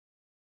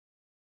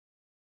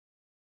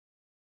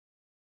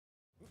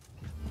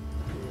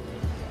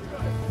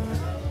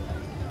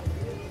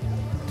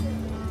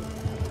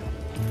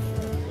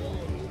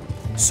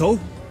So,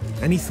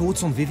 any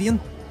thoughts on Vivian?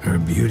 Her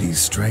beauty's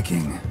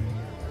striking.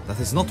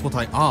 That is not what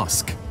I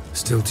ask.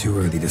 Still too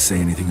early to say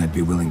anything I'd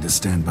be willing to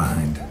stand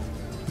behind.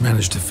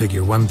 Managed to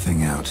figure one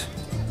thing out.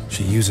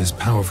 She uses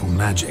powerful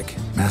magic,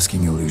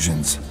 masking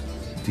illusions.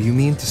 Do you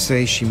mean to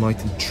say she might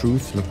in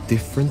truth look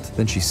different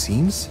than she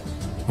seems?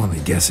 Only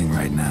guessing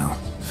right now.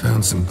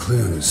 Found some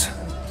clues.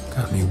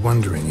 Got me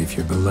wondering if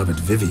your beloved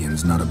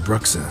Vivian's not a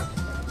Bruxa.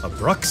 A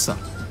Bruxa?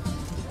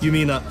 You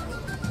mean a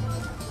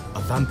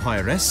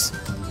vampiress?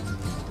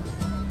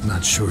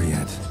 Not sure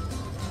yet.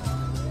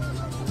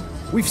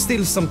 We've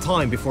still some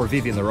time before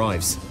Vivian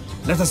arrives.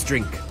 Let us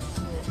drink.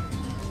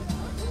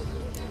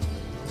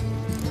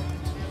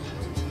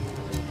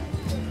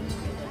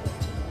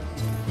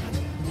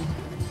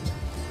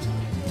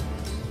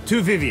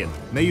 To Vivian,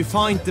 may you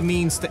find the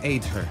means to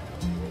aid her.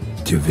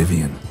 To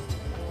Vivian.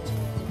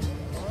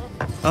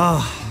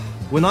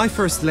 When I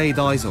first laid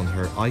eyes on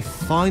her, I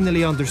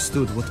finally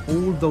understood what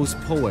all those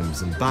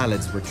poems and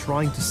ballads were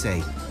trying to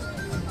say.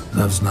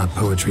 Love's not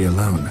poetry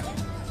alone.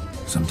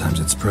 Sometimes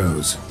it's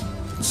prose.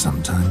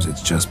 Sometimes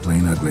it's just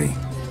plain ugly.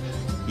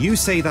 You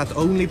say that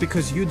only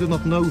because you do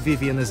not know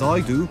Vivian as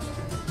I do.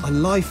 A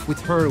life with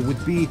her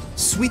would be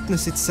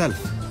sweetness itself.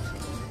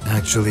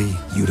 Actually,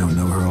 you don't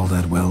know her all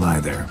that well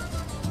either.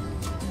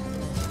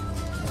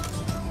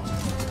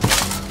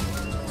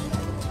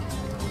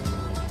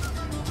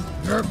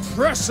 Your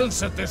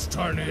presence at this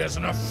tourney is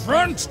an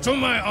affront to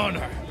my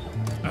honor.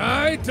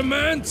 I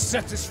demand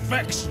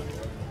satisfaction.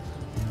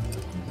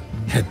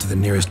 Head to the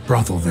nearest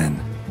brothel then.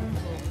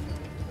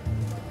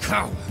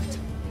 Coward.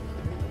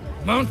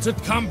 Mounted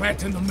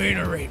combat in the main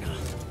arena.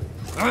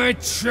 I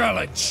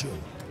challenge you.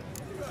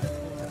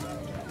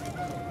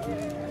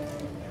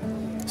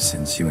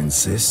 Since you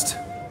insist,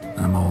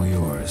 I'm all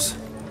yours.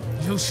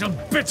 You shall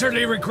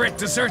bitterly regret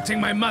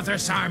deserting my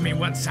mother's army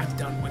once I'm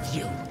done with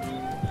you.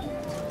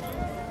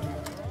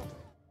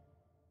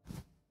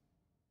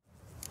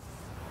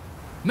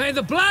 May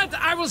the blood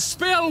I will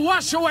spill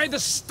wash away the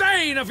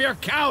stain of your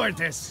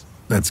cowardice!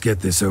 Let's get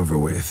this over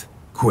with.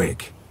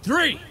 Quick.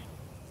 3,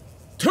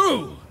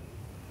 2,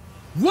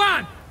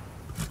 1!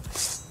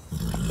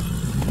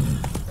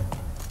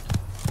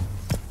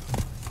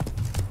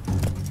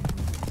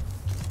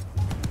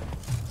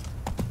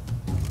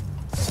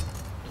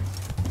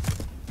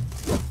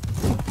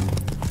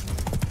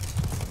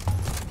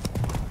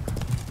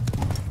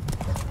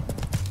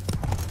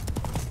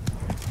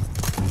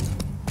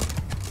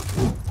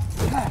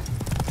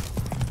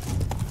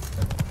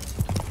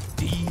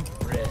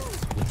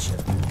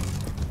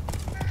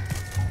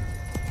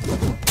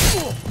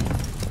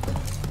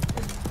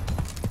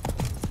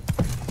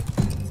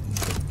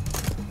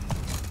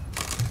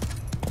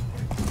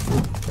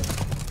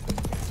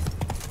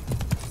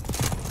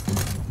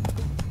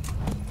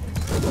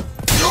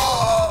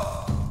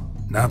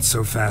 Not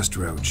so fast,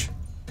 Roach.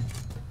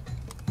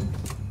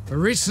 For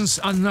reasons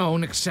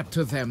unknown except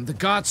to them, the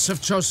gods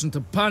have chosen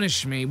to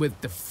punish me with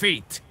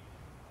defeat.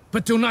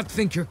 But do not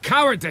think your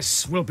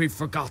cowardice will be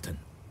forgotten.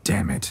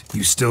 Damn it,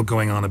 you still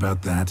going on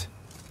about that?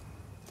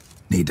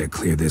 Need to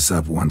clear this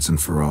up once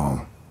and for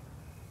all.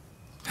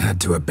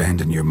 Had to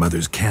abandon your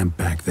mother's camp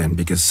back then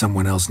because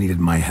someone else needed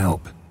my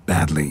help,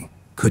 badly.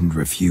 Couldn't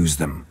refuse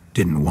them.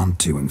 Didn't want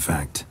to, in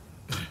fact.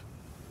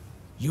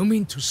 You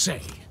mean to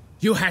say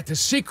you had a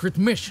secret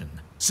mission,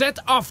 set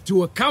off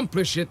to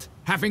accomplish it,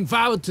 having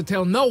vowed to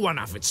tell no one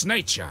of its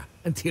nature,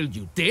 until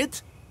you did?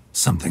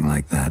 Something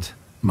like that,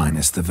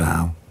 minus the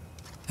vow.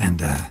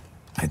 And,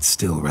 I'd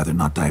still rather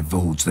not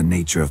divulge the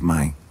nature of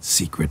my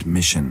secret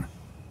mission.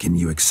 Can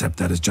you accept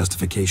that as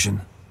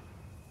justification?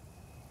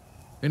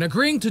 In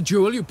agreeing to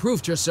duel, you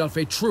proved yourself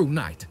a true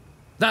knight.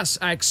 Thus,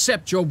 I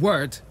accept your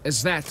word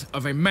as that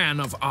of a man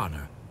of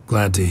honor.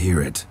 Glad to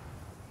hear it.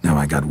 Now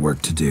I got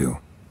work to do.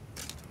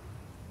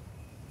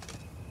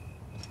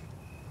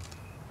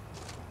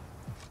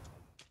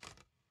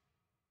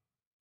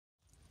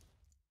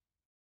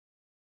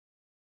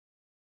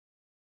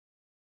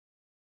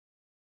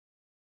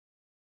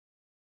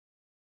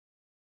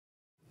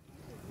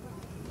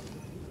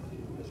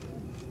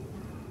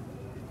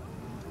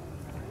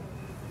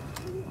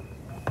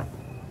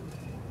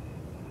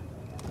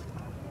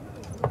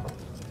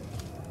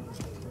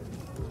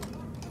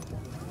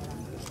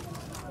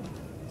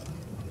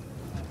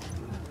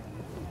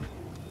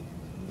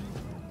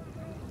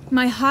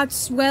 My heart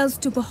swells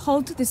to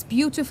behold this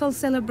beautiful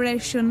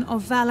celebration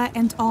of valor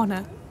and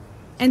honor,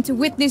 and to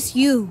witness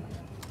you,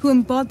 who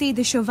embody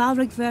the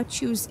chivalric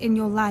virtues in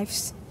your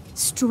lives,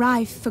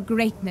 strive for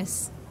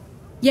greatness.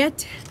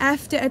 Yet,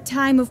 after a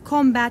time of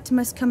combat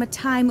must come a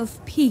time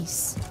of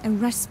peace and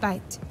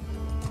respite.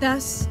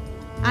 Thus,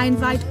 I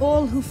invite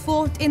all who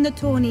fought in the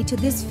tourney to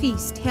this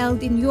feast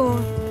held in your,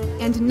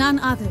 and none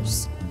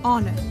other's,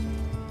 honor.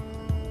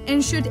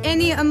 And should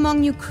any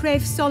among you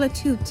crave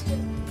solitude,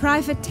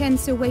 private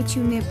tents await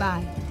you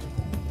nearby.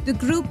 The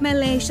group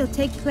melee shall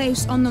take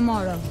place on the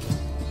morrow.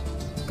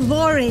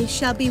 Glory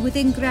shall be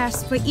within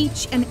grasp for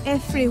each and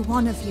every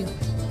one of you.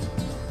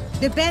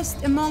 The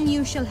best among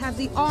you shall have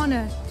the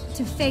honor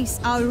to face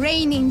our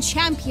reigning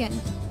champion.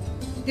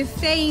 the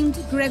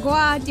famed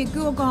Gregoire de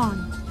Gourgon,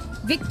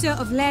 victor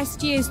of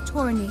last year's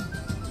tourney.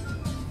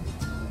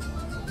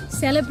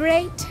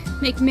 Celebrate,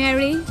 make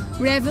merry,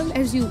 revel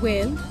as you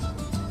will,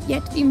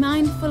 yet be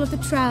mindful of the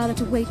trial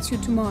that awaits you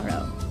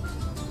tomorrow.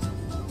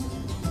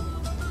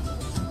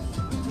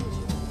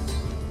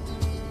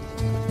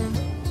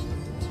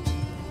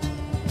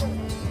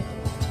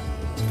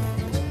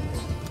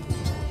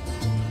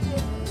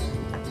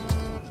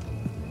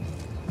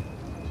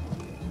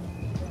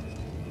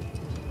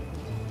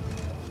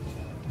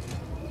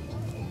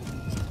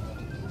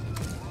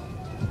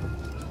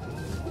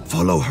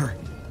 Follow her.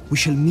 We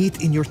shall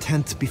meet in your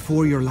tent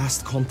before your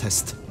last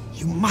contest.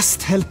 You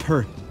must help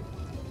her.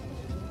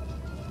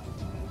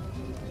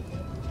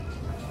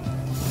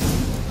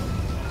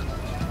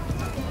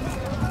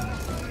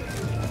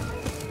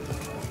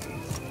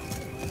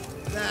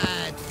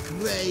 That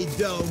grey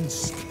dome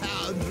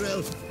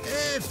scoundrel,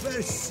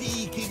 ever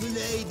seeking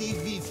Lady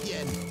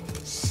Vivienne,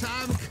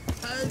 some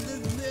kind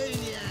of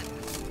maniac.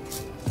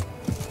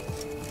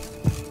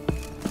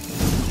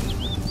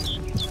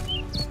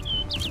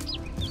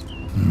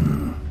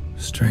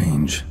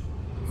 Strange.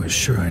 Was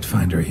sure I'd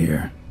find her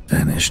here.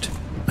 Vanished.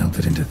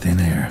 Melted into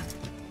thin air.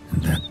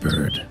 And that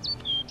bird.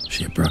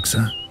 She a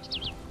Bruxa?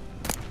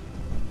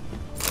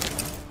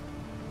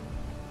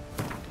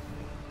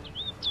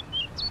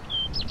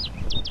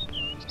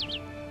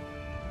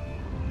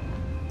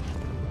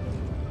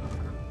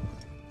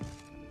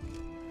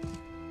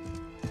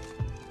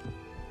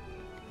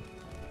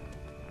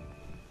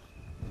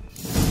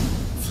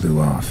 Flew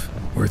off.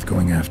 Worth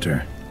going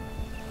after.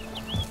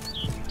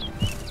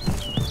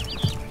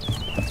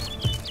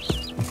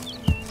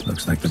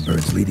 Looks like the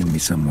bird's leading me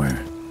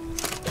somewhere.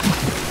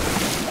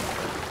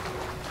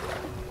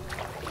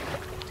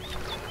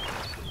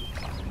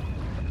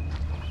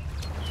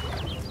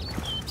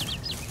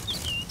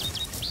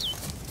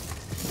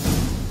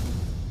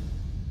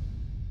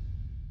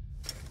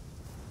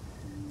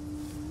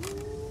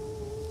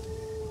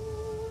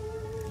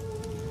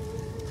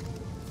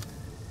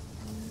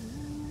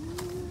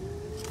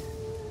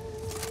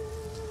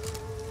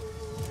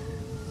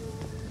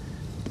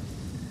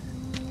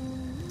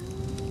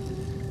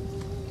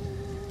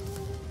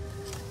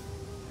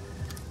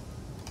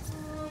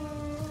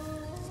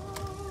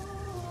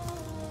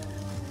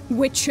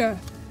 Witcher.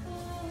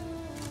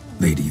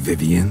 Lady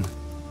Vivienne?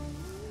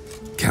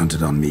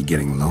 Counted on me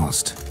getting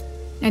lost.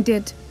 I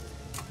did.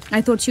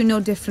 I thought you no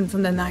different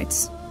from the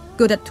knights.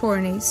 Good at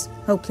tourneys,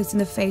 hopeless in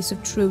the face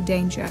of true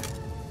danger.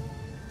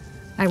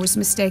 I was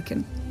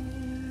mistaken.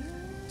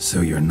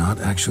 So you're not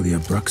actually a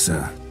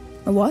Bruxa?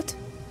 A what?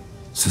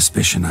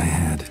 Suspicion I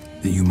had,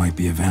 that you might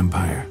be a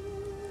vampire.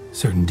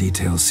 Certain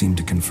details seemed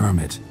to confirm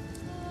it.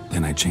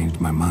 Then I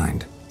changed my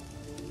mind.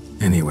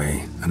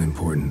 Anyway,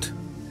 unimportant.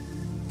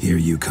 Hear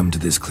you come to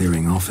this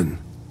clearing often.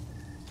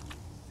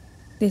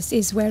 This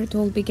is where it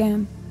all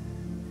began.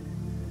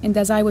 And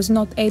as I was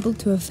not able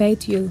to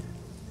evade you,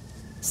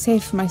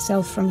 save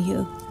myself from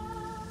you,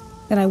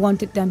 then I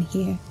want it done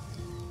here.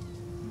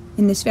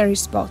 In this very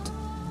spot.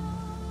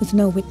 With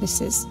no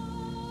witnesses.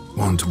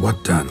 Want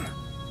what done?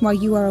 Why,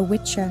 you are a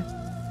witcher.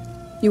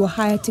 You were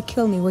hired to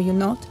kill me, were you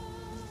not?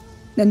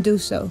 Then do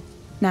so,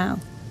 now.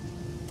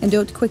 And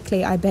do it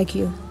quickly, I beg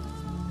you.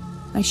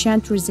 I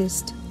shan't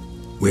resist.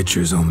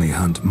 Witchers only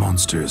hunt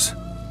monsters.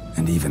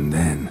 And even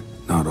then,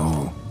 not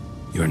all.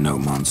 You're no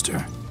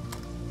monster.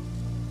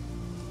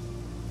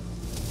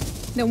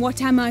 Then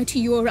what am I to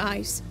your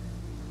eyes?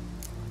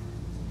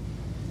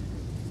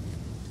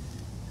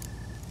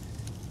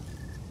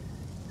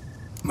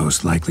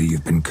 Most likely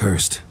you've been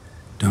cursed.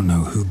 Don't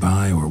know who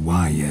by or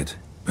why yet,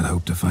 but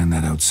hope to find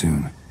that out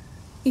soon.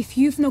 If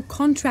you've no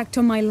contract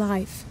on my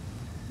life,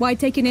 why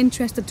take an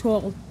interest at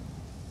all?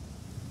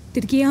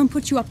 Did Guillaume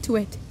put you up to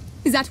it?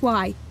 Is that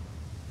why?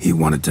 He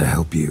wanted to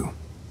help you.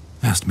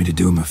 Asked me to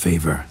do him a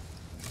favor.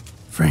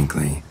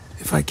 Frankly,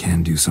 if I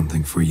can do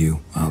something for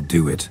you, I'll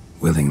do it,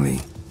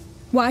 willingly.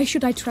 Why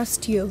should I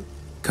trust you?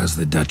 'Cause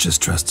the Duchess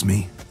trusts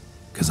me?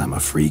 'Cause I'm a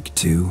freak,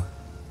 too?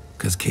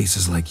 'Cause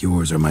cases like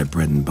yours are my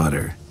bread and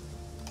butter.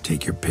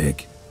 Take your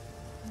pick.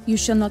 You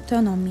shall not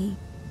turn on me.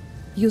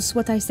 Use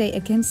what I say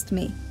against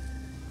me.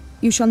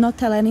 You shall not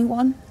tell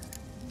anyone?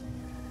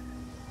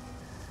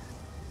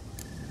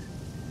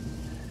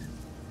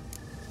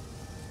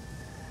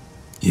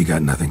 You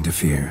got nothing to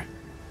fear.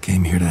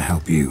 Came here to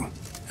help you,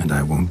 and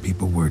I won't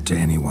peep a word to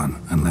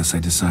anyone unless I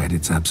decide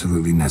it's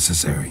absolutely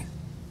necessary.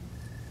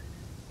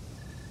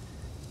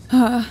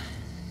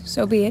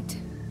 So be it.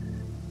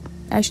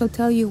 I shall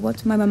tell you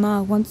what my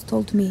mama once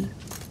told me.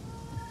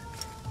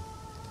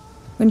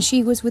 When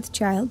she was with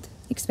child,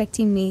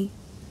 expecting me,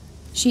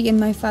 she and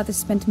my father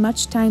spent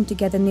much time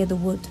together near the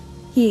wood,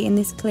 here in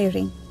this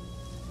clearing.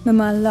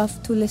 Mama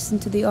loved to listen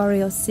to the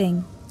orioles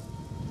sing.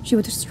 She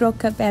would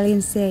stroke her belly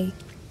and say,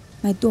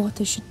 "My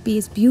daughter should be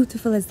as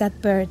beautiful as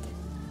that bird.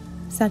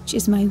 Such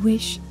is my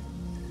wish."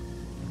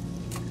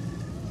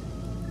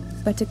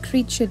 But a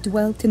creature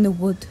dwelt in the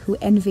wood who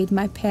envied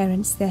my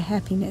parents their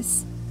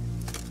happiness.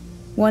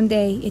 One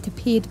day it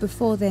appeared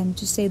before them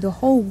to say the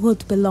whole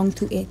wood belonged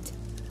to it.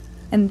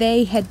 and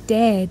they had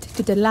dared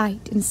to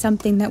delight in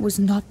something that was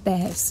not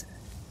theirs.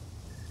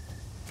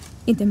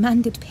 It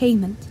demanded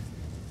payment.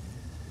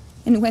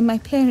 And when my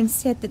parents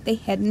said that they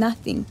had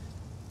nothing,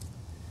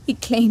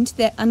 it claimed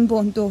their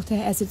unborn daughter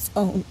as its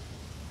own.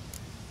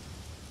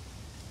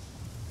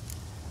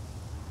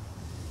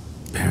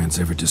 Parents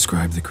ever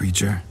describe the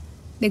creature?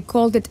 They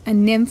called it a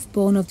nymph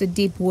born of the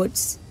deep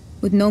woods,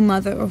 with no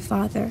mother or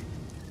father.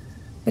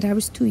 But I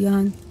was too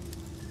young,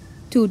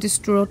 too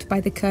distraught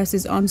by the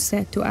curse's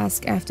onset to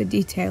ask after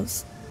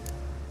details.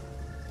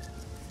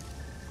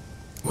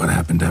 What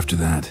happened after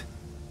that?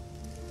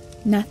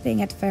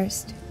 Nothing at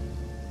first.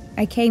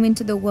 I came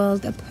into the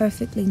world a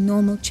perfectly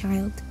normal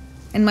child,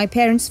 and my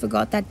parents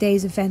forgot that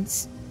day's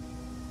events.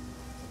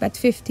 But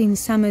 15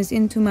 summers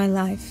into my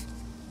life,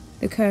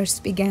 the curse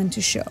began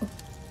to show.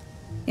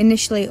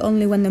 Initially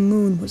only when the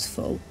moon was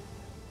full.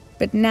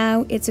 But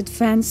now it's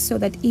advanced so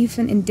that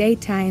even in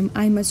daytime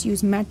I must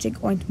use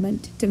magic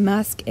ointment to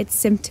mask its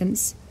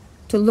symptoms,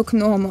 to look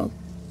normal.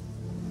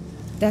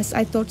 Thus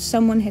I thought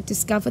someone had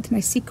discovered my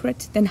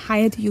secret, then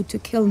hired you to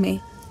kill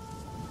me.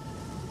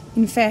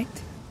 In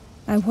fact,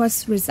 I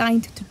was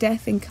resigned to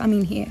death in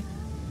coming here.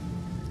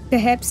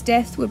 Perhaps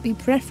death would be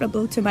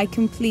preferable to my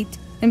complete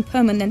and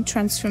permanent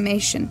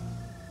transformation.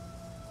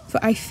 For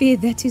I fear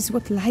that is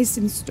what lies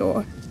in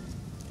store.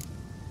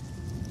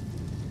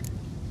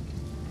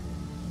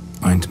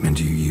 Ointment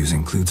you use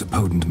includes a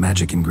potent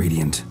magic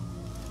ingredient.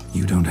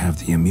 You don't have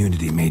the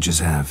immunity mages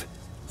have.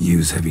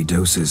 Use heavy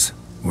doses,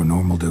 or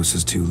normal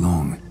doses too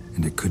long,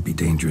 and it could be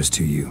dangerous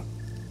to you.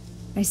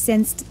 I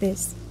sensed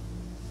this.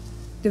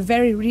 The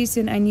very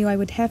reason I knew I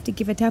would have to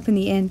give it up in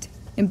the end,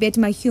 and bid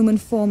my human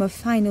form a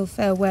final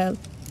farewell.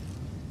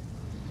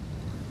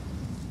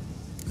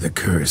 The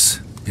curse,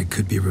 it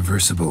could be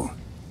reversible.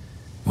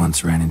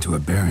 Once ran into a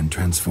baron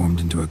transformed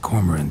into a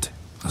cormorant,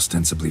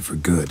 ostensibly for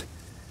good.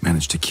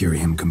 Managed to cure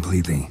him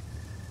completely.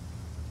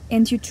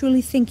 And you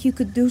truly think you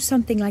could do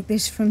something like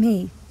this for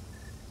me?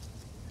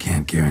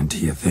 Can't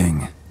guarantee a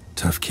thing.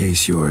 Tough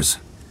case yours.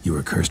 You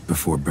were cursed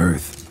before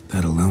birth.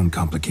 That alone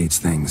complicates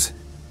things.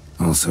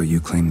 Also, you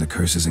claim the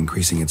curse is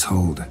increasing its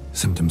hold.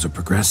 Symptoms are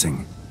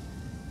progressing.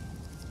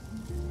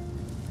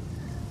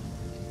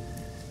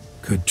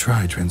 Could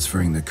try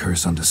transferring the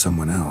curse onto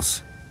someone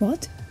else.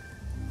 What?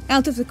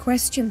 Out of the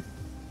question.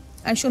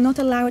 I shall not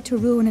allow it to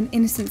ruin an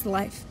innocent's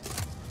life.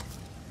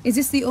 Is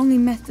this the only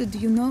method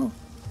you know?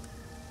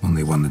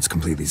 Only one that's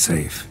completely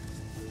safe.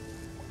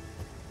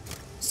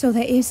 So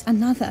there is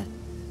another.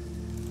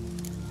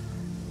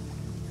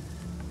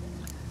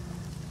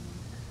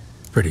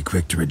 Pretty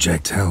quick to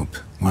reject help.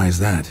 Why is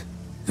that?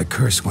 The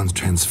curse once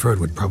transferred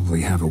would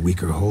probably have a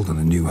weaker hold on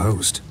a new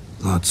host.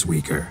 Lots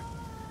weaker.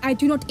 I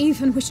do not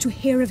even wish to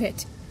hear of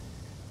it.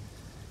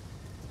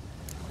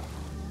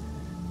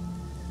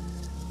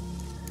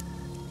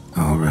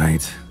 All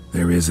right,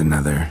 there is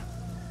another.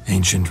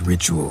 Ancient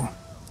ritual.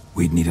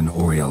 We'd need an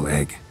Oriole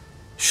egg.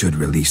 Should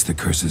release the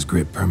curse's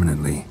grip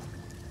permanently.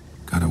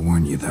 Gotta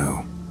warn you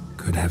though,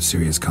 could have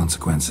serious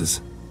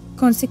consequences.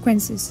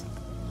 Consequences?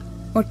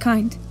 What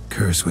kind?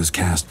 Curse was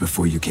cast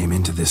before you came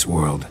into this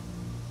world.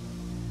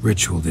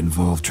 Ritual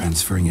involved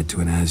transferring it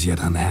to an as-yet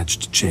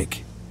unhatched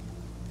chick.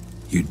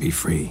 You'd be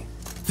free.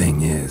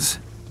 Thing is,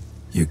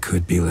 you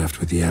could be left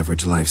with the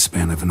average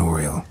lifespan of an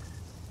Oriole.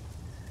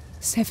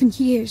 7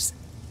 years.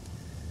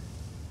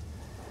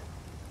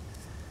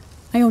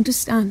 I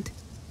understand.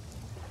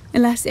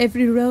 Alas,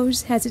 every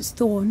rose has its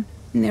thorn,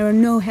 and there are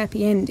no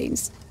happy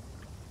endings.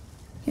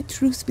 Yet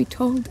truth be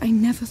told, I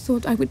never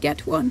thought I would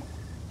get one.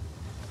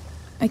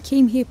 I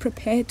came here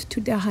prepared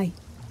to die,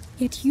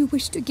 yet you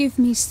wish to give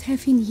me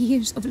 7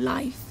 years of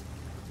life.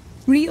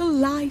 Real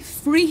life,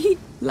 free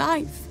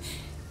life.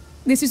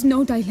 This is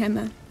no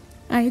dilemma.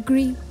 I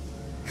agree,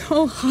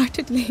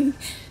 wholeheartedly.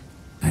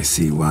 I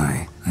see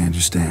why. I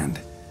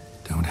understand.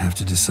 Don't have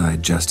to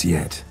decide just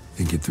yet.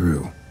 Think it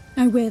through.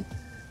 I will.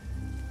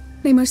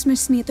 They must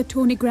miss me at the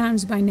Tawny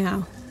Grounds by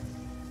now.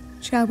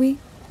 Shall we?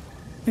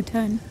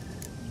 Return.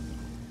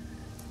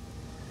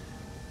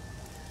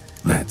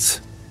 Let's.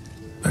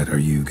 But are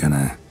you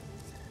gonna...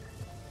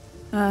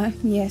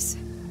 Yes.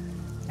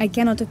 I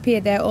cannot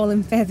appear there all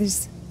in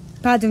feathers.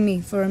 Pardon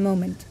me for a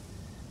moment.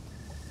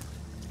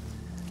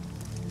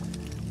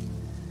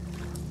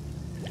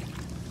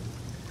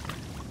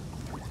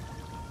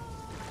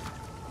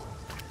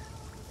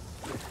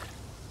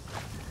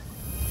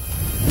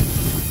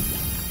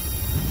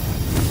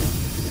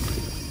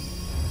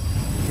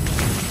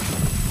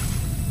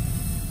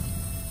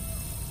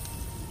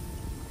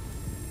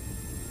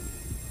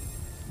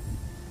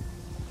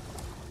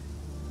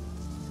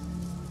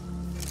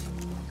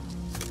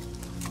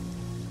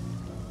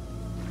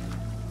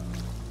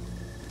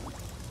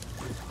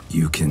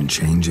 You can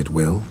change at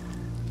will?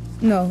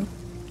 No,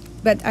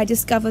 but I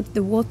discovered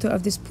the water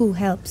of this pool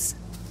helps.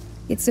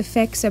 Its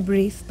effects are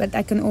brief, but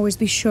I can always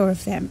be sure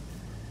of them.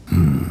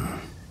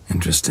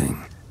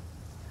 Interesting.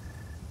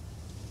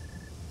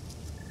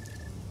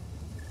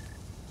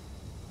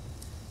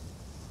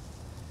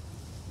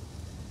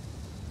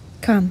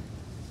 Come.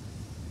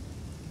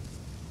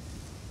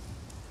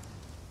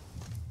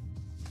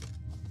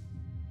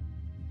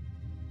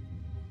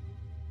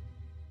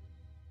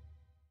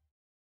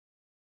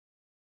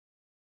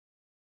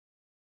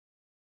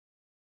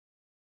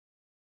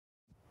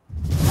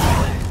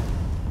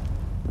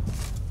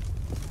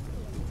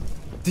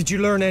 Did you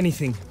learn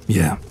anything?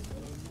 Yeah.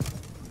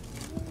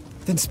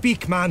 Then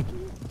speak, man.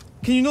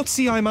 Can you not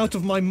see I'm out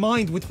of my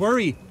mind with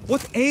worry?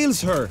 What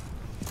ails her?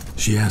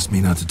 She asked me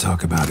not to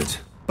talk about it.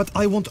 But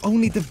I want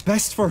only the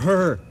best for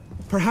her.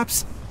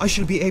 Perhaps I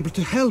shall be able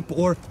to help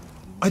or,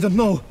 I don't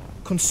know,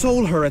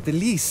 console her at the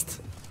least.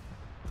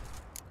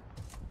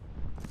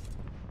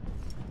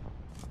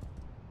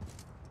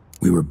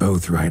 We were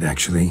both right,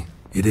 actually.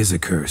 It is a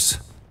curse.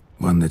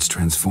 One that's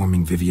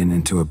transforming Vivian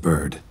into a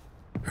bird.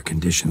 Her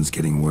condition's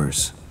getting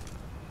worse.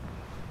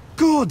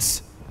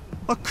 Gods!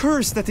 A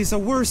curse that is a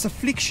worse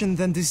affliction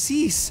than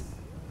disease.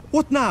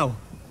 What now?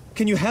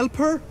 Can you help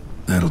her?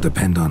 That'll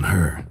depend on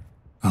her.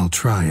 I'll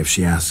try if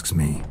she asks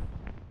me.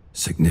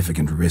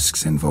 Significant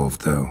risks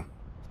involved, though.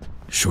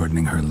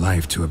 Shortening her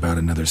life to about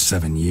another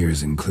 7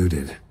 years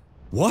included.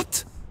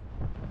 What?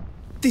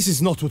 This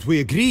is not what we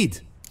agreed.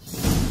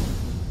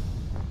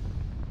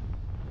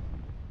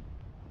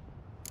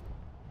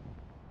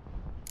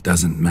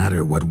 Doesn't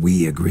matter what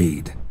we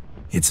agreed.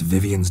 It's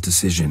Vivian's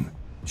decision.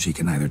 She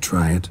can either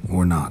try it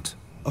or not.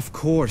 Of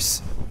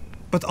course.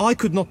 But I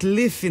could not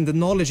live in the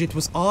knowledge it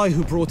was I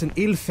who brought an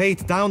ill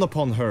fate down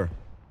upon her.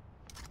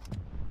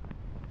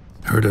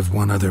 Heard of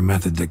one other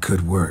method that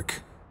could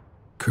work.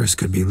 Curse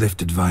could be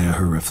lifted via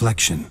her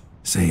reflection,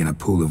 say in a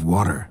pool of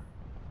water.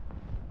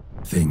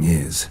 Thing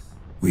is,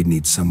 we'd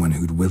need someone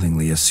who'd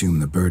willingly assume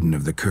the burden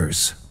of the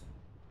curse.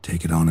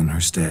 Take it on in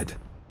her stead.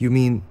 You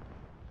mean,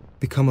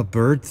 become a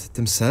bird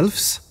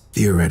themselves?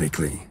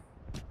 Theoretically.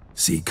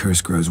 See,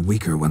 curse grows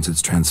weaker once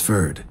it's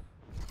transferred.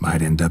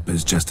 Might end up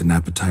as just an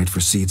appetite for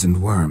seeds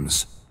and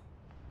worms.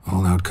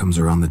 All outcomes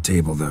are on the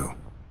table, though.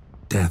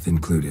 Death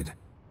included.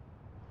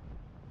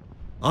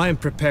 I am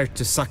prepared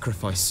to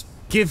sacrifice.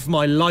 Give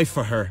my life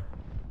for her.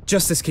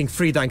 Just as King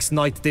Fridank's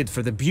knight did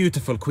for the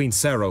beautiful Queen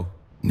Sero.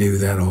 Knew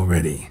that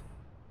already.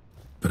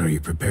 But are you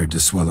prepared to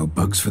swallow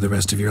bugs for the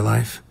rest of your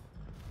life?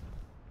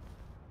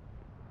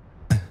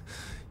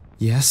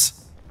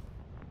 Yes.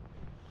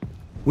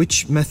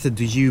 Which method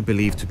do you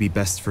believe to be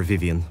best for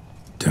Vivian?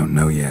 Don't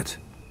know yet.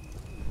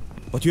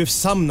 But you have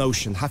some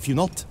notion, have you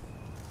not?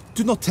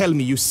 Do not tell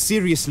me you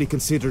seriously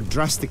consider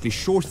drastically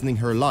shortening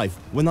her life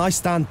when I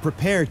stand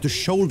prepared to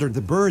shoulder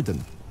the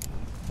burden.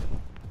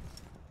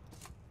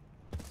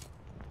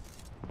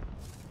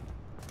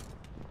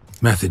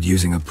 Method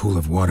using a pool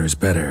of water's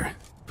better.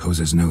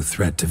 Poses no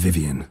threat to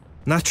Vivian.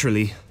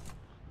 Naturally.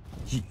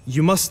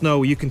 You must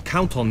know you can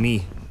count on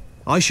me.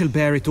 I shall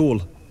bear it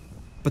all.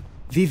 But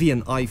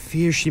Vivian, I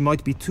fear she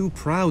might be too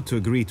proud to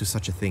agree to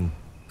such a thing.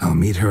 I'll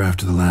meet her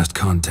after the last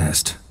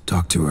contest.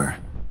 Talk to her.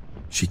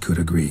 She could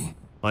agree.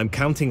 I'm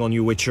counting on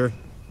you, Witcher,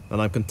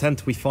 and I'm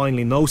content we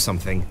finally know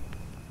something.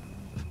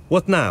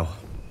 What now?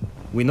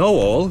 We know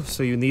all,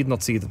 so you need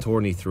not see the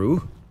tourney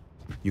through.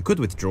 You could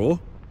withdraw.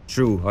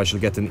 True, I shall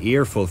get an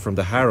earful from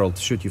the Herald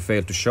should you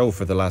fail to show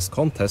for the last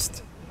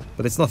contest,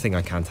 but it's nothing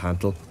I can't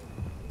handle.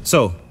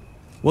 So,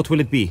 what will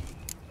it be?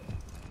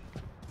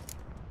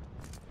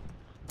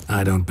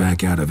 I don't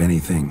back out of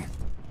anything.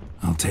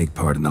 I'll take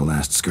part in the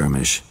last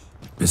skirmish.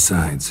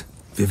 Besides,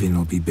 Vivian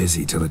will be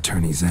busy till the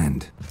tourney's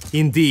end.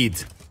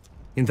 Indeed.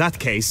 In that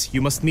case,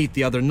 you must meet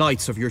the other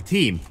knights of your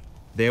team.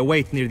 They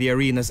await near the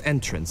arena's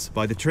entrance,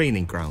 by the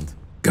training ground.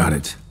 Got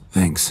it.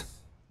 Thanks.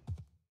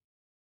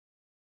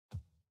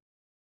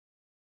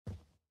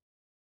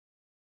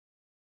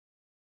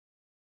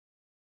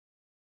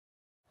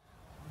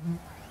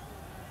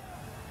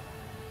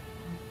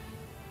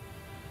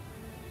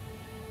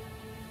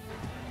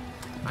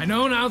 I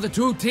know now the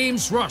two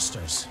teams'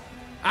 rosters.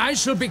 I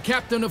shall be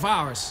captain of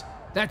ours.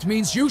 That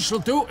means you shall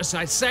do as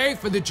I say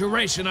for the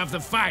duration of the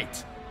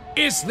fight.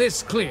 Is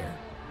this clear?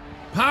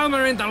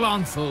 Palmer and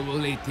Alonso will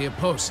lead the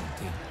opposing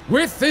team.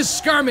 With this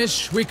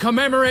skirmish, we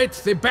commemorate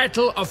the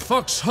Battle of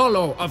Fox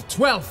Hollow of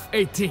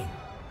 1218,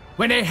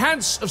 when a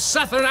Hans of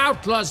Southern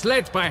outlaws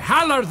led by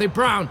Halar the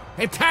Brown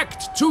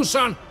attacked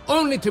Tucson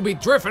only to be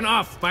driven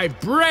off by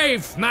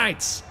brave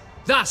knights,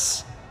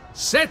 thus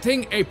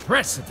setting a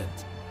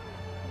precedent.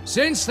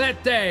 Since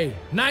that day,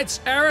 knights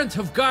errant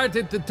have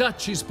guarded the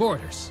duchy's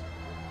borders.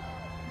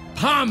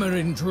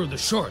 Palmerin drew the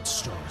short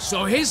straw,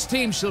 so his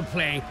team shall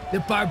play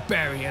the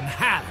barbarian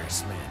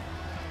Halar's men.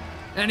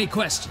 Any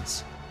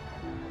questions?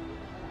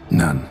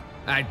 None.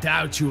 I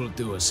doubt you will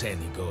do us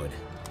any good.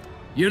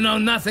 You know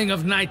nothing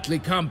of knightly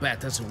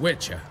combat as a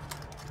witcher.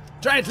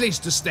 Try at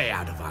least to stay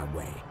out of our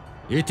way.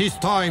 It is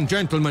time,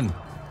 gentlemen.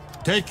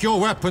 Take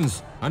your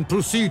weapons and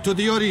proceed to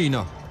the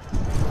arena.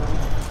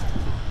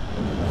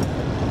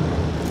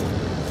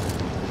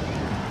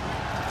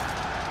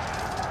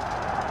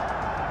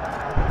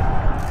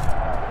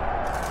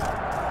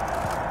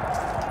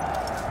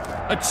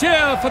 A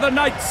cheer for the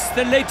knights,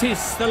 the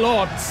ladies, the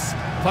lords.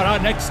 For our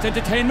next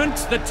entertainment,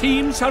 the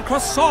team shall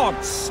cross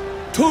swords.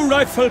 2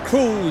 rifle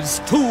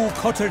crews, 2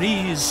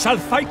 coteries shall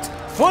fight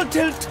full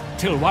tilt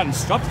till one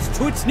drops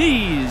to its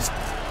knees.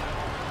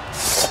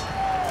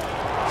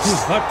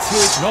 Whose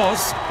virtue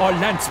ignores or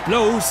lance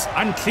blows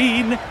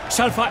unclean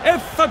shall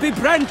forever be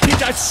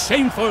branded as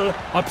shameful,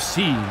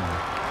 obscene.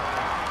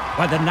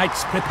 While the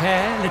knights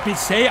prepare, let me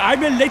say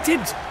I'm elated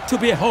to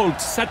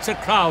behold such a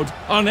crowd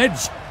on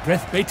edge,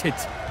 breath bated.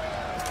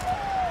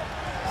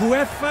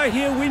 Whoever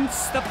here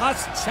wins the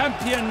past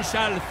champion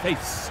shall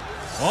face.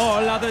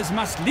 All others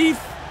must leave,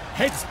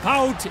 heads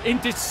bowed in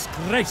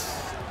disgrace.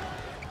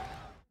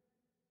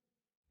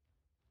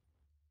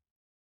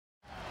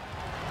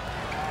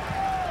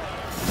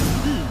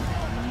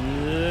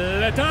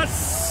 Let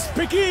us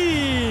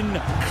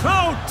begin!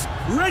 Kraut,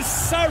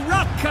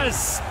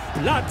 Resurrecus!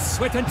 Blood,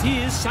 sweat, and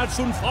tears shall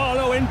soon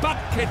follow in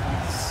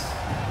buckets.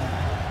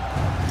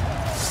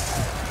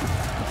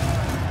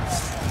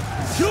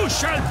 You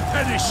shall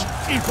perish,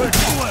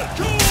 evildoer!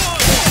 No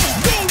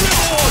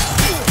remorse!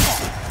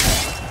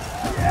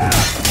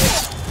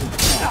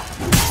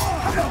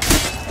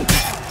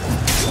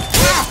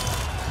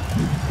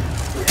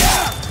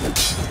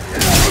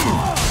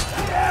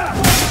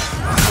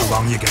 How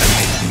long you gonna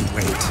make me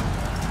wait?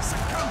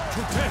 Succumb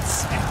to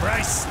death's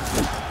embrace!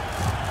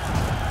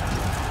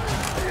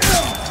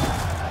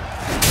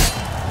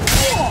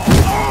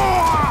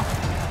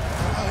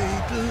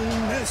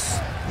 Idleness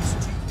is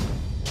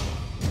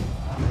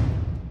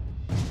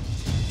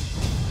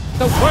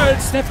The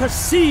world's never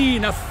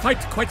seen a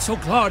fight quite so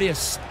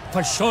glorious.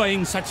 For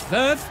showing such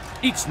verve,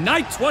 each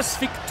knight was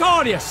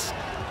victorious.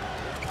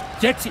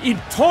 Yet in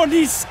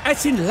tourneys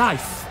as in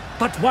life,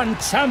 but one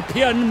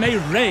champion may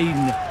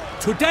reign.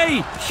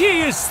 Today,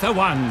 he is the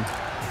one.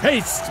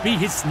 Praised be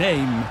his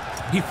name.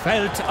 He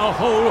felt a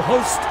whole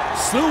host,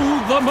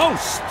 slew the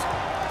most.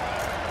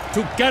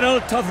 To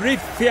Geralt of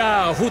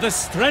Rivia, who the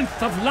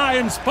strength of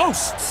lions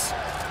boasts.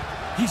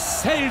 He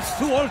sailed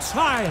through all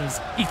trials,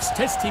 each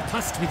test he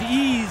passed with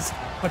ease.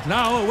 But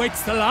now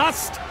awaits the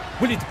last.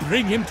 Will it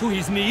bring him to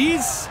his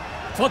knees?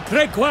 For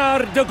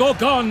Gregoire de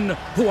Gorgon,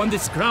 who on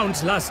this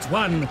ground last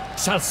won,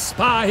 shall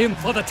spar him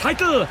for the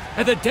title,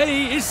 and the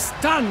day is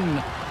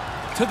done.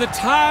 To the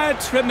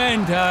tired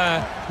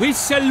remainder, we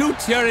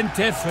salute your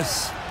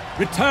endeavors.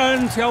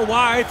 Return to your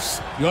wives,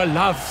 your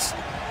loves,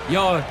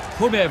 your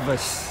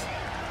whomevers.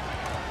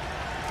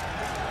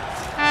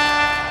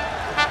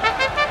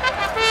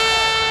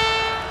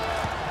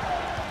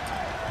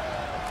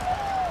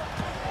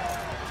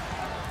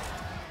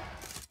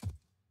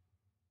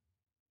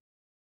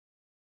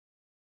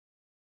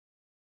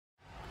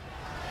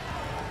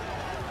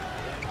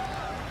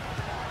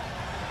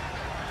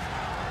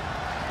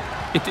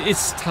 It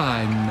is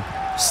time.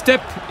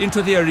 Step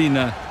into the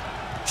arena.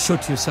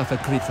 Should you suffer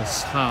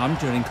grievous harm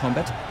during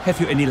combat,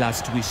 have you any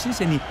last wishes,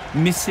 any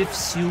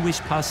missives you wish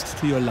passed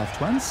to your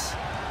loved ones?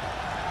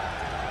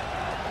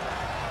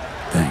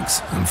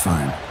 Thanks, I'm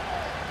fine.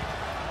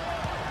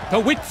 The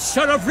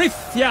Witcher of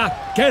Rivia,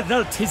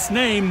 Geralt his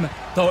name.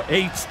 Though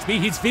aged be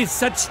his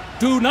visage,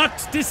 do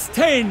not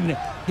disdain.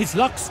 His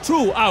locks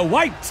true are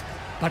white,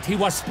 but he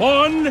was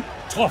born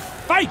to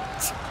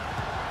fight.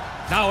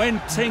 Now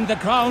entering the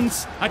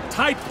grounds, a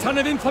titan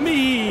of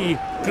infamy,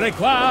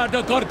 Gregoire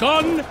de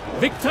Gorgon,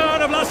 victor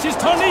of last year's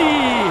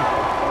tourney.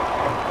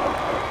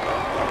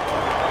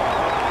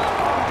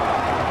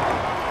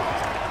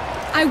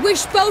 I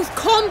wish both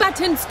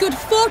combatants good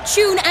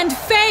fortune and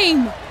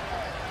fame!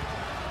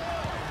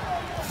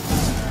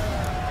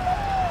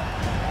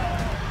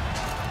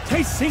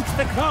 They sink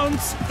the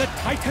grounds, the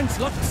titans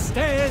locked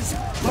stairs.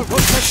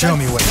 Show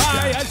me what you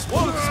got. As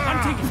wolves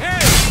hunting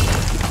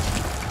hares.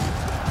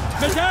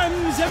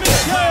 Mesdames et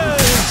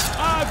messieurs,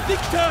 our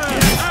victor,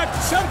 our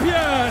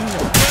champion,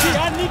 the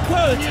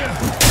unequaled,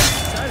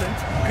 silent,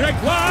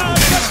 Gregoire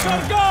de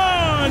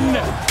Gorgon!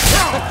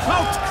 The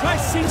crowd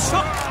cries in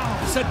shock.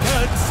 The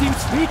Geralt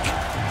seems weak.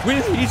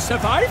 Will he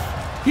survive?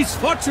 His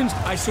fortunes.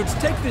 I should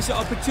take this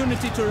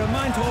opportunity to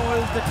remind all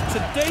that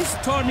today's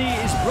tourney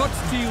is brought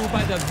to you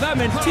by the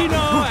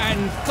Vermentino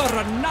and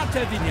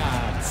Coronata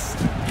Vineyards.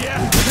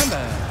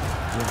 Remember,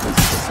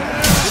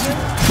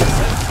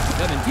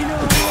 Vermentino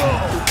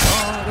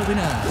are the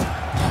winner.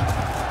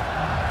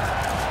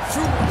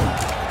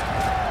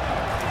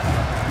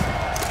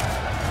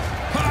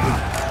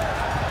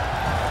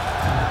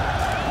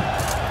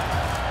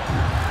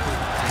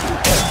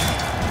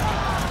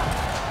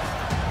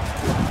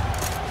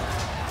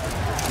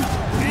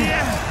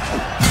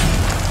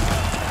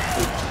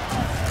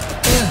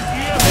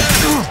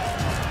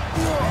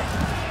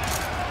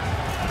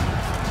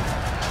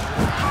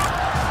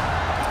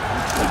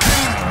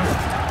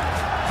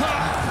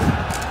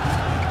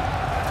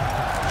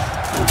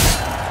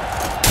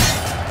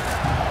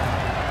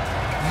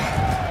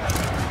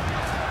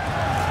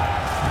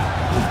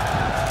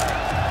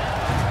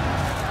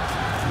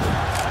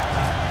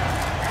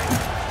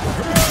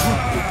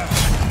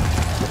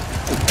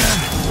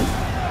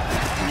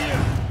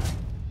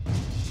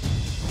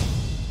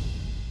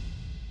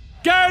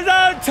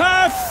 Geralt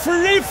of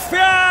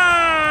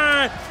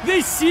Rivia!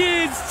 This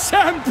year's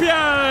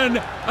champion!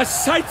 A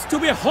sight to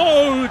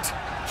behold!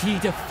 He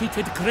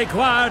defeated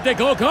Gregoire de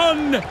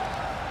Gorgon!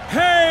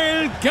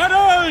 Hail,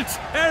 Geralt!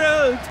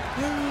 Herald!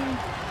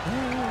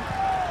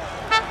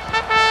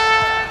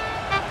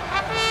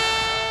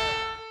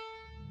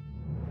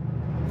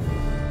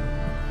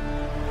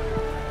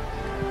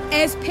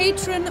 As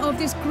patron of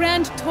this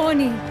grand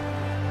tourney,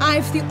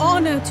 I've the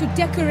honor to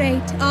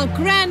decorate our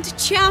grand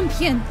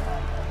champion.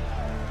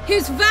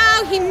 His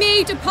vow he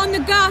made upon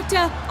the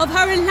garter of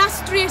Her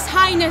Illustrious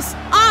Highness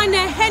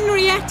Anna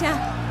Henrietta.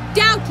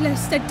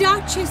 Doubtless the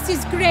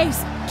Duchess's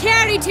grace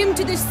carried him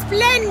to this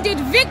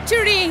splendid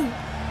victory.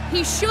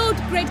 He showed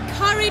great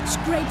courage,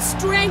 great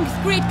strength,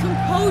 great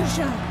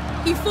composure.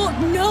 He fought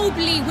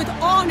nobly with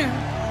honor,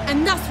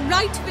 and thus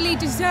rightfully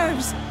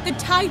deserves the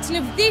title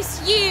of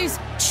this year's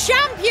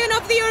Champion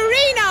of the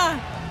Arena!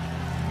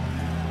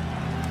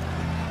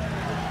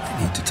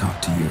 I need to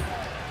talk to you.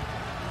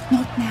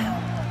 Not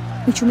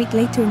now. We shall meet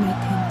later in my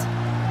tent.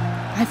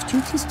 I've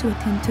duties to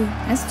attend to,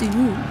 as do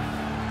you.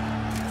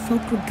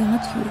 Folk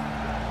regard you.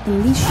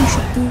 The least you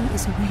should do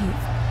is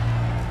wave.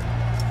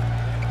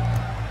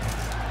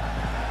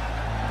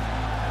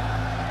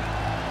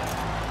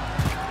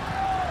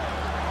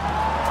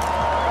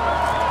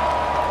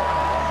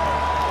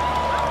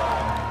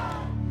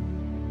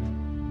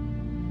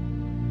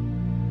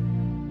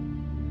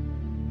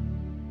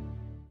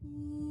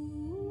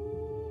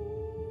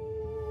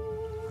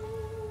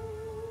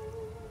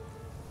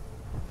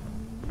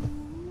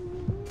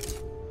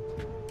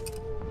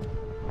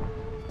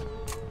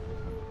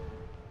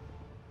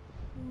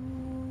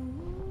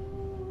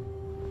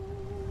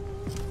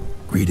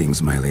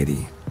 Greetings, my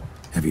lady.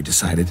 Have you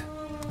decided?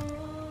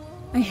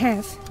 I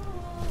have.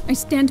 I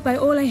stand by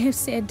all I have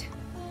said.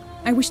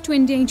 I wish to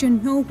endanger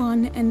no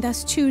one and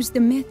thus choose the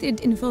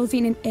method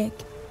involving an egg.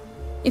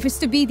 If it's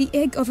to be the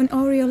egg of an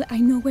oriole, I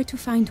know where to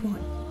find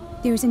one.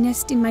 There is a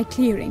nest in my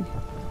clearing.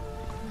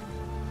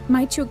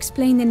 Might you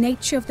explain the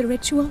nature of the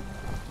ritual?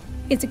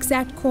 Its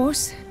exact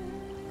course?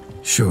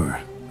 Sure.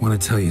 Want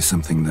to tell you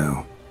something,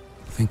 though.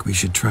 Think we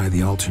should try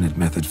the alternate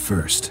method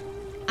first.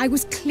 I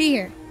was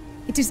clear.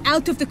 It is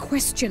out of the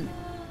question.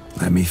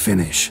 Let me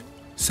finish.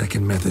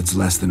 Second method's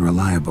less than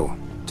reliable.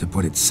 To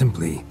put it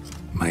simply,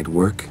 might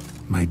work,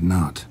 might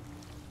not.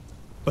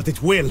 But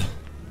it will.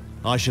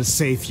 I shall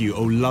save you,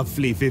 O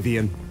lovely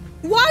Vivian.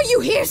 Why are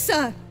you here,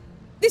 sir?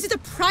 This is a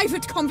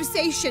private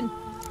conversation.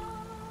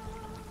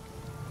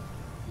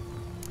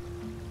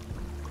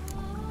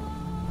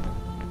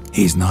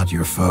 He's not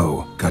your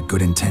foe. Got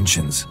good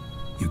intentions.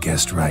 You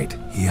guessed right.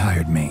 He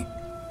hired me.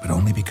 But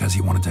only because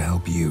he wanted to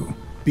help you.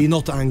 Be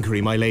not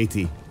angry, my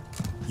lady.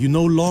 You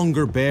no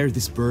longer bear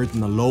this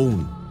burden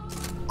alone.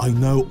 I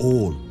know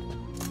all.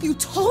 You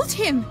told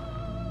him?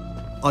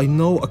 I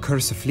know a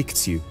curse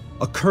afflicts you.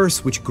 A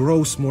curse which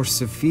grows more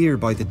severe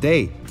by the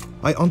day.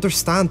 I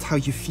understand how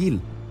you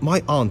feel.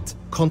 My aunt,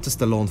 Countess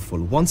de Lawnful,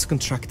 once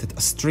contracted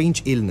a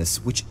strange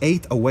illness which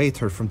ate away at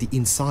her from the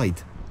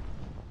inside.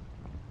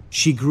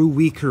 She grew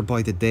weaker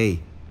by the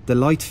day, the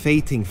light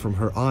fading from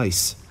her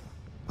eyes.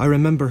 I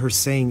remember her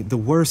saying the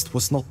worst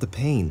was not the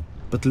pain,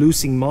 but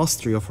losing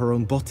mastery of her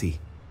own body.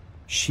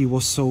 She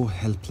was so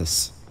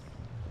helpless.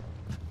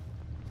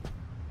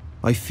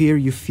 I fear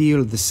you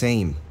feel the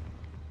same.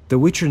 The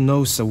Witcher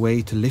knows a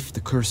way to lift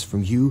the curse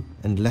from you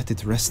and let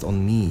it rest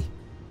on me.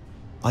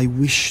 I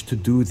wish to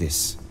do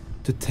this,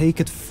 to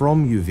take it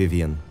from you,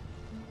 Vivian.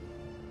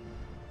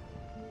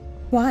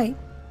 Why?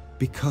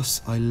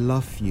 Because I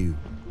love you.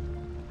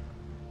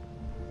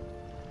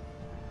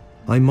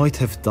 I might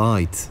have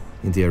died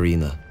in the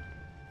arena.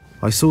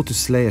 I sought to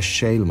slay a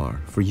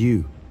Shaelmar for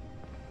you,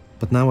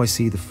 but now I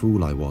see the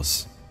fool I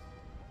was.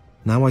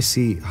 Now I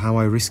see how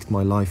I risked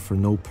my life for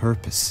no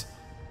purpose.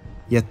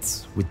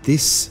 Yet, with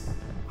this,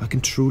 I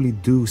can truly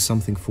do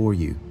something for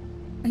you.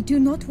 I do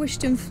not wish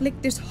to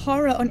inflict this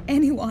horror on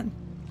anyone.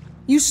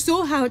 You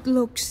saw how it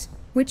looks,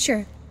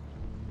 Witcher.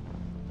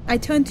 I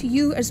turn to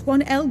you as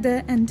one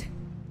elder and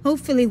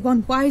hopefully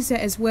one wiser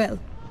as well.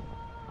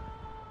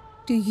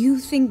 Do you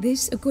think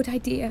this a good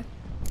idea?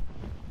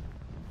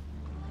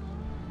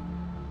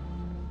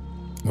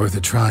 Worth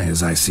a try,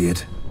 as I see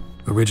it.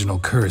 Original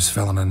curse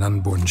fell on an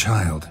unborn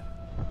child.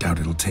 Doubt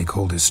it'll take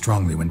hold as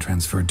strongly when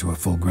transferred to a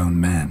full-grown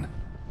man.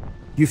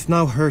 You've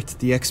now heard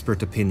the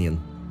expert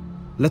opinion.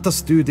 Let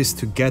us do this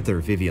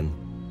together, Vivian.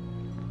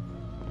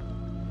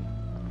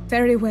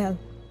 Very well.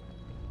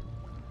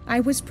 I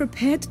was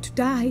prepared to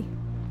die.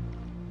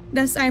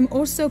 Thus I am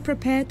also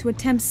prepared to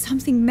attempt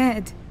something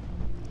mad.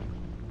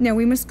 Now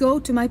we must go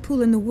to my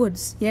pool in the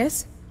woods,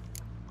 yes?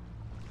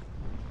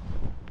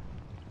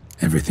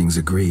 Everything's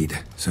agreed,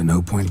 so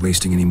no point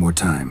wasting any more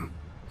time.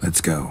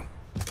 Let's go.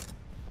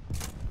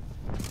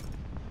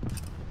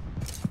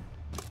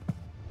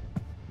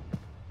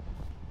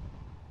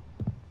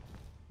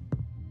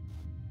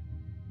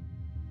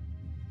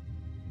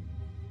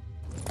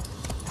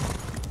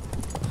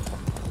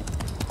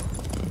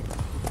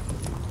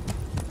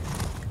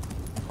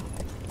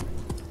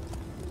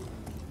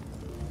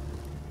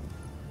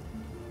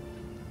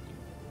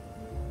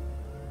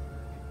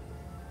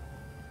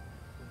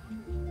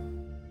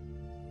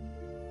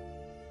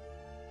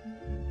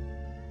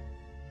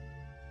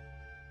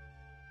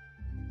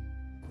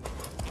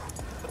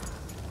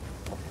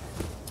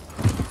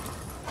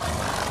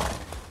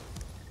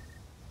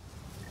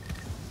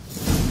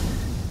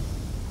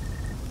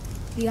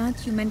 The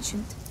aunt you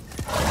mentioned.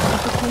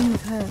 I became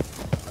of her?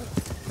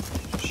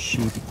 She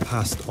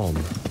passed on.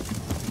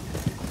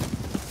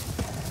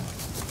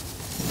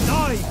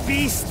 Die,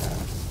 beast!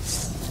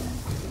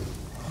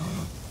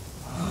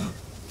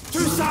 To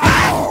side!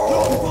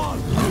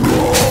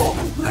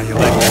 How you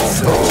like that,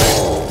 sir?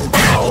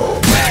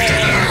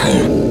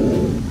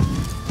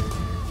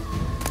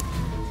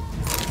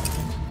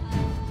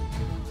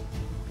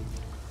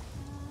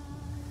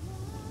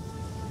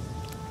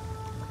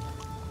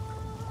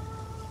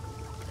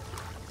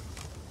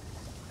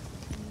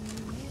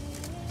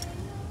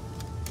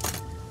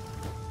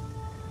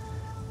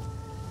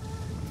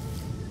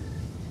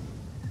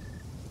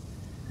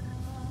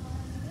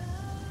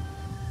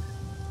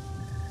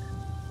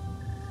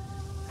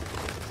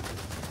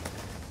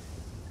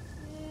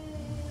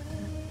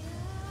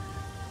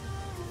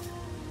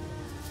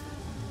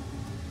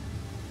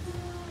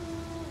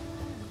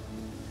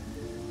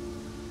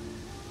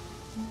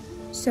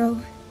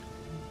 So,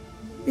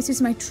 this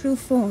is my true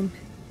form.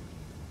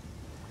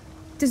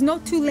 It is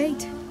not too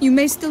late. You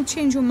may still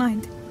change your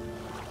mind.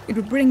 It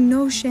will bring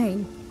no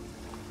shame.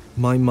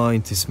 My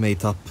mind is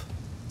made up.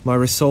 My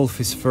resolve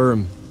is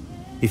firm.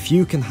 If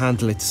you can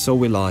handle it, so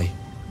will I.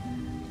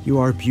 You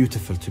are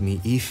beautiful to me,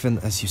 even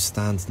as you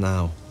stand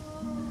now.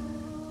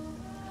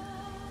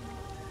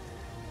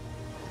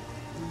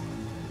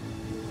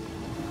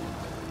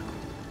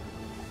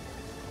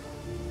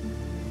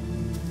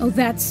 Oh,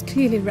 that's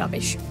clearly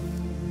rubbish.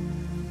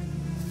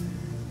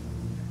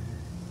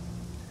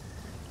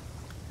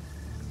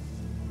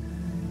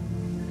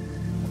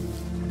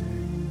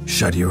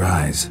 Shut your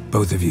eyes,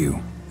 both of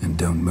you, and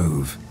don't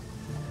move.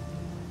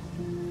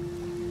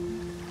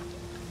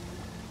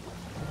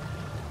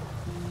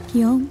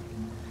 Guillaume,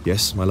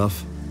 Yes, my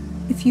love?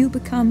 if you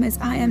become as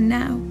I am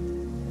now,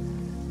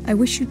 I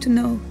wish you to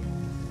know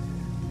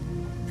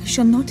I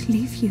shall not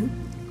leave you.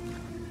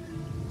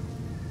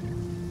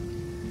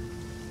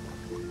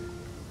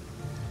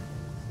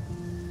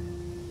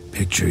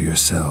 Picture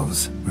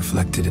yourselves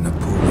reflected in a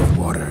pool of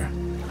water.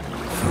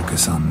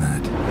 Focus on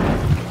that.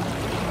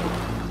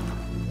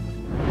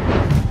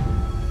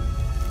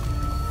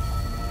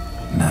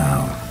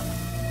 Now,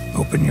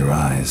 open your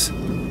eyes.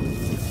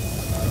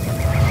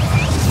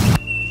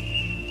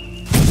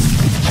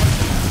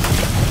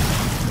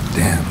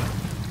 Damn,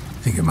 I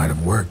think it might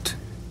have worked.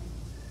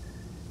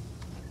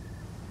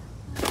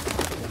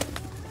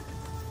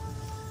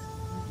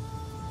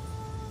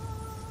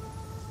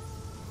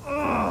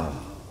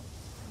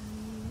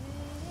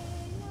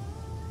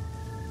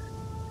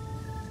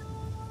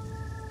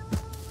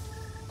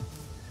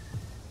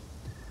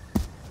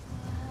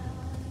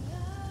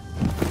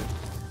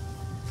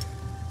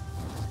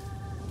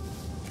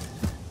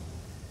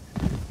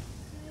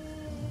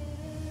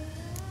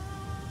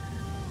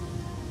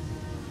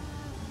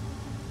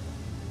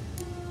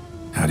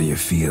 How do you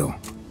feel?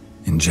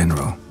 In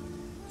general,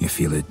 you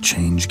feel it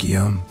change,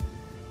 Guillaume?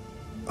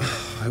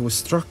 I was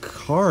struck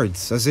hard,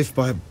 as if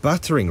by a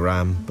battering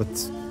ram, but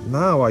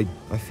now I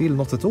feel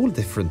not at all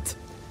different.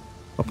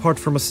 Apart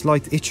from a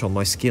slight itch on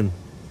my skin.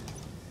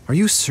 Are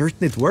you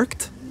certain it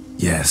worked?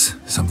 Yes,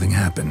 something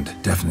happened,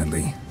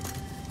 definitely.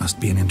 Must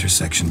be an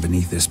intersection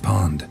beneath this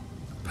pond.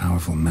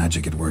 Powerful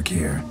magic at work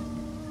here.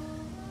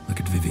 Look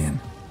at Vivian.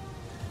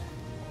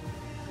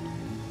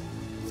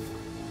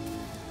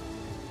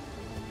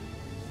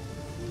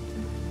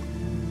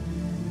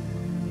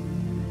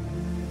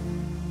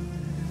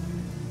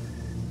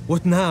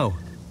 What now?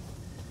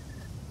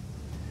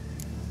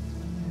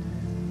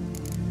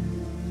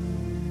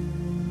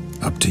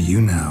 Up to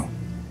you now.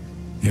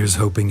 Here's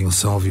hoping you'll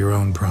solve your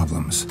own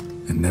problems,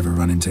 and never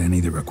run into any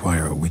that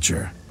require a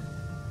witcher.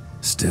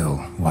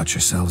 Still, watch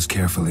yourselves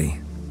carefully.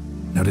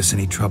 Notice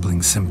any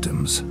troubling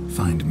symptoms,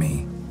 find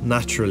me.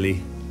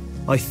 Naturally.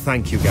 I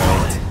thank you,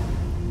 Geralt.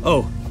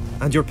 Oh,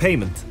 and your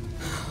payment.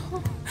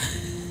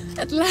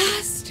 At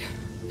last!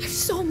 I've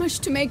so much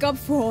to make up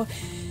for.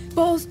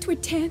 Balls to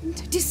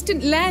attend,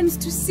 distant lands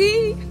to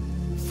see.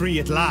 Free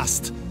at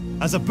last,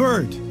 as a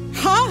bird.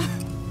 Ha!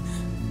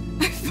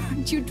 I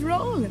find you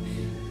droll.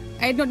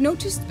 I had not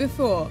noticed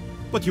before.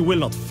 But you will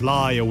not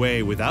fly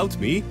away without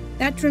me.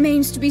 That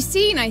remains to be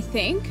seen, I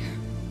think.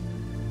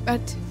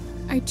 But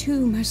I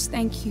too must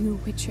thank you,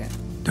 Witcher.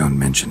 Don't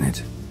mention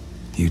it.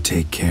 You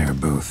take care,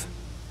 both.